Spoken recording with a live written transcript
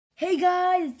Hey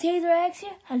guys, it's Taser X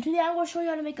here, and today I'm going to show you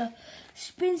how to make a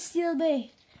spin steel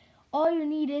bay. All you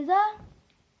need is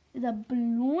a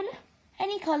balloon,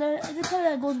 any color, the color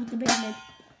that goes with the Beyblade,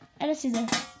 and a scissor.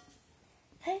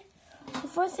 Okay, the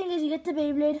first thing is you get the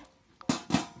Beyblade.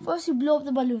 First you blow up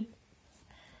the balloon.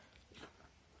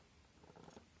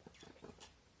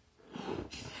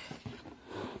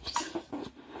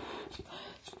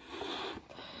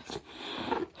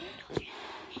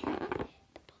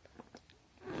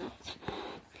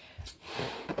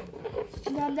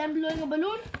 Now I'm done blowing a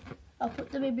balloon, I'll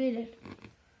put the Beyblade in.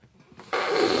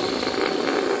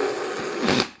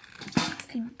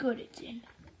 Okay, good, it's in.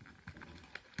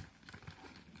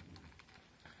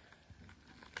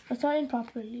 It's not in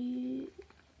properly.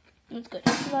 It's good.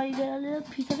 So now you get a little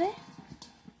piece of it,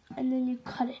 and then you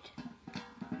cut it.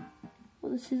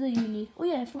 Well, the scissor you need. Oh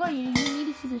yeah, I forgot you need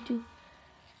a scissor too.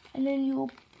 And then you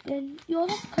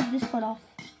also cut this part off.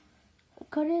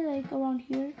 Cut it like around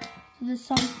here. So there's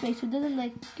some space, so it doesn't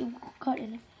like get cut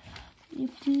in it. You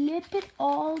flip it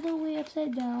all the way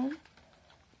upside down.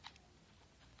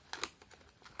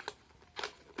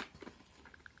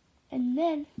 And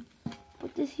then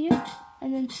put this here,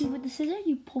 and then see with the scissor,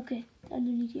 you poke it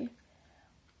underneath here.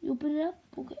 You open it up,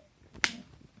 poke it,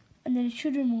 and then it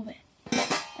should remove it.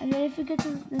 And then if you get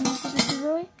the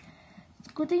scissor away, it's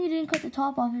a good thing you didn't cut the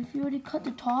top off. If you already cut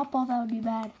the top off, that would be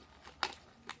bad.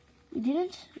 You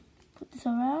didn't. Put this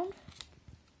around.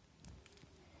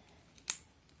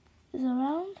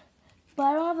 But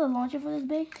I don't have a launcher for this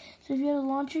big, so if you had a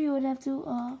launcher, you would have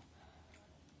to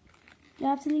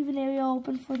leave an area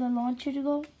open for the launcher to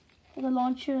go. For the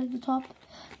launcher, like the top,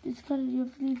 you have to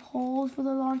leave holes for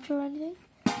the launcher or anything.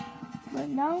 But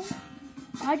now,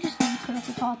 I just need to cut off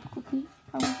the top quickly.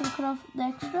 I'm just gonna cut off the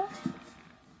extra,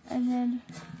 and then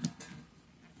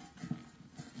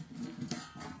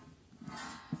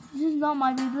this is not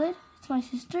my Beyblade, it's my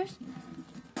sister's.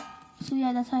 So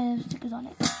yeah, that's how I have stickers on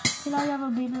it. So now you have a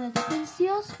Beyblade that spin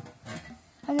steels,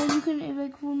 and then you can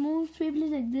like remove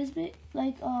Beyblades like this bit,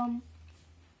 like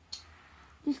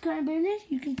this kind of Beyblade.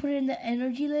 You can put it in the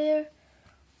energy layer,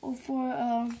 or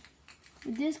for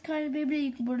with this kind of Beyblade,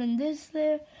 you can put it in this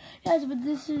layer. Yes, with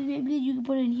this Beyblade, you can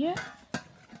put it in here,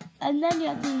 and then you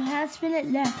have to hand spin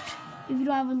it left if you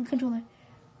don't have a controller.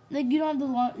 Like you don't have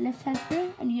the left hand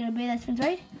spin, and you get a bay that spins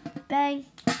right. Bang!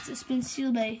 It's a spin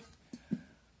steel bay.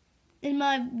 In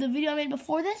the video I made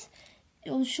before this,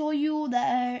 it will show you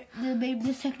that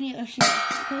this technique actually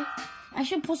works, okay? I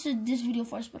should post this video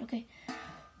first, but okay.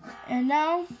 And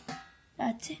now,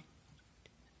 that's it.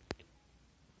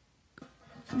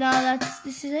 Now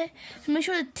this is it. So make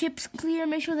sure the tip's clear.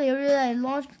 Make sure the area that I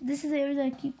launched, this is the area that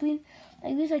I keep clean.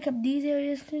 Like this, I kept these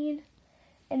areas clean.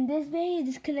 And this bay,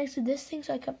 this connects to this thing,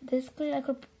 so I kept this clean. I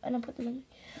put this in.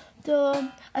 So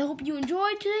I hope you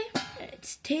enjoyed today.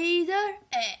 It's Taser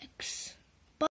X.